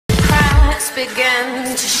lights begin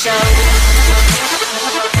to show.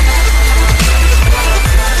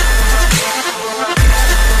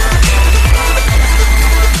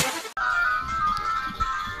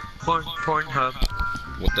 Pornhub.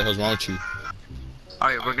 What the hell's wrong with you?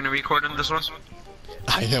 Alright, we're gonna record on this one?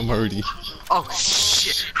 I am already. Oh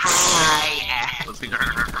shit! Hi!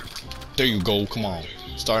 There you go, come on.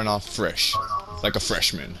 Starting off fresh. Like a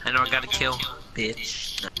freshman. I know I gotta kill,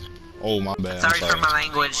 bitch. Oh, my bad. Sorry for my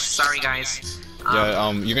language, sorry guys.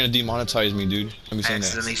 Yeah, you're gonna demonetize me, dude. Let me I say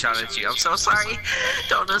accidentally that. shot at you. I'm so sorry.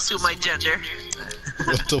 Don't assume my gender.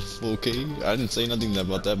 What the fuck? Okay, I didn't say nothing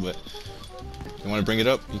about that, but you wanna bring it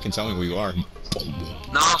up? You can tell me who you are.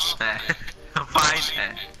 No, I'm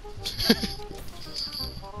fine.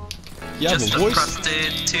 You have Just a a voice?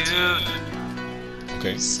 prostitute.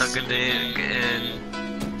 Okay. Suck a dick and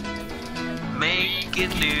making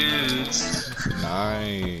nudes.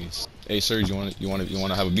 Nice. Hey, Serge, you wanna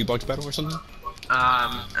have a beatbox battle or something?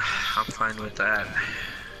 I'm fine with that.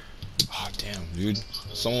 Oh damn, dude.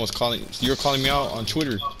 Someone was calling. You're calling me out on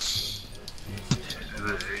Twitter.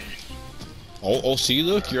 Oh, see,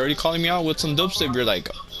 look, you're already calling me out with some dubstep. You're like,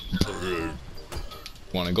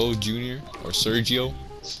 wanna go, Junior or Sergio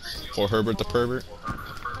or Herbert the pervert?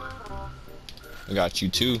 I got you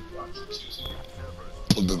too.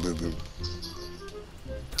 Ooh, what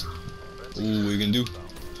you gonna do?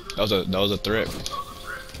 That was a threat.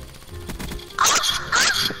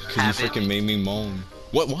 Cause you freaking made me moan.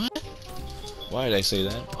 What? Why did I say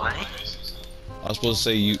that? What? I was supposed to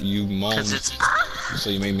say you moaned. Cause it's So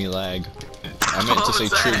you made me lag. I meant to say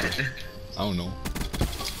trigger. I don't know.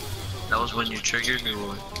 That was when you triggered me.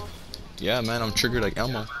 Boy. Yeah, man, I'm triggered like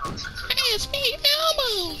Elmo. It's me,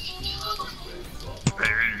 Elmo.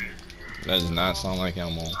 That does not sound like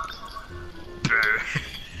Elmo.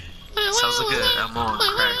 Sounds like an Elmo on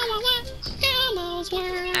crack.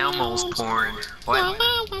 Elmo's porn. What?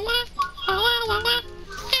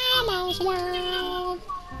 Elmo's world.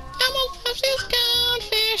 Elmo loves his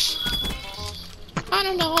goldfish. I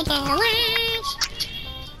don't know the rest.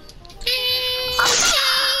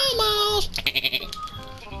 Elmo's.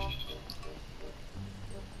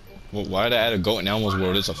 Well, why did I add a goat in Elmo's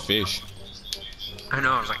world? It's a fish. I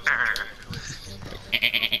know. I was like,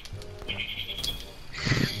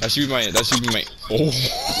 That should be my. Oh.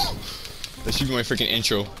 That should be my freaking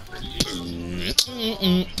intro.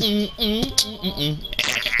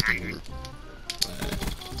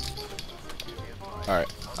 Alright,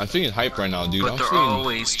 I'm feeling hype right now, dude. but I'm they're feeling...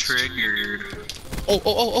 always triggered.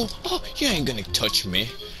 Oh, you ain't gonna touch me.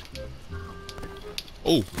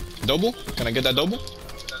 Oh, double? Can I get that double?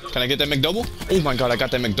 Can I get that McDouble? Oh my god, I got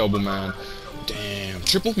that McDouble, man. Damn.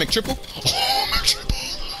 Triple? McTriple? Oh, McTriple.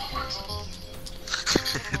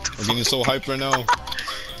 I'm getting so hyped right now.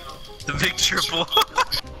 The big triple.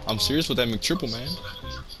 I'm serious with that McTriple, man.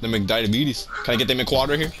 The McDiabetes. Can I get that McQuad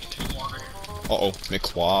right here? Uh-oh,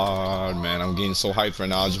 McQuad, man. I'm getting so hyped right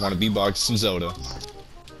now. I just want to beatbox some Zelda.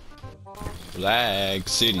 Lag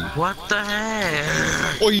City. What the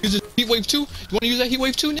heck? Oh, you use this heat wave too? You want to use that heat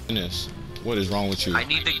wave too? What is wrong with you? I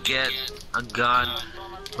need to get a gun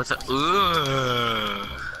with a.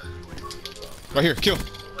 Right here, kill.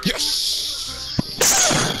 Yes.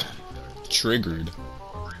 Triggered.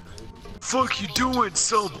 Fuck you doing,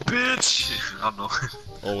 so bitch? I don't know.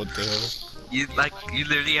 Oh, what the hell? You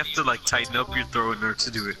literally have to like tighten up your throat in order to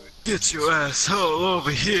do it. Get your asshole over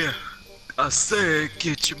here. I said,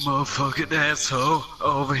 get your motherfucking asshole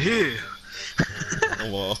over here. Oh,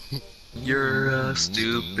 well. You're a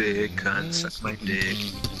stupid cunt. Suck my dick.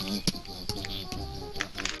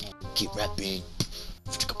 Keep rapping.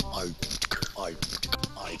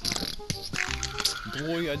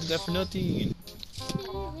 Boy, I did that for nothing.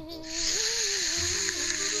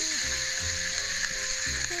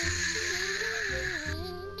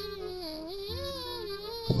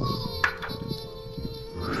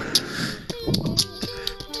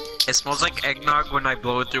 It smells like eggnog when I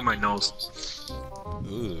blow it through my nose.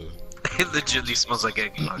 Ugh. It legitimately smells like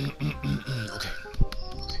eggnog. Okay.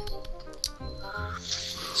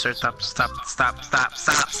 Sir, stop.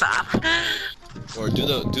 Or do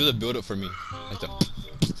the build up for me. Like that.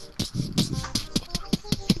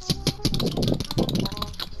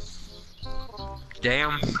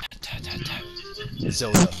 Damn.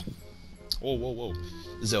 Zelda. Whoa.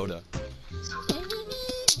 Zelda.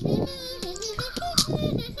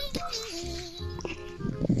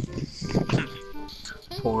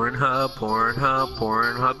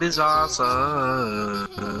 Pornhub is awesome.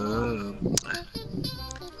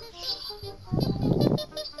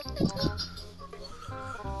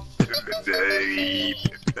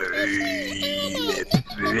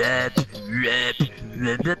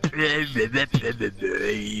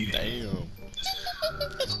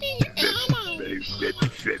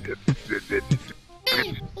 Damn.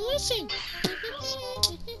 Hey, listen.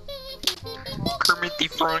 Kermit the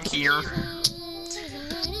Frog here.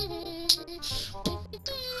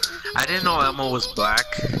 I didn't know Elmo was black.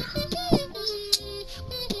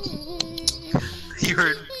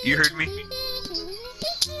 You heard me?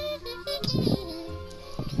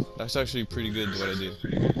 That's actually pretty good what I did.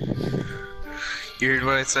 You heard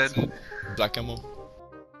what I said? Black Elmo.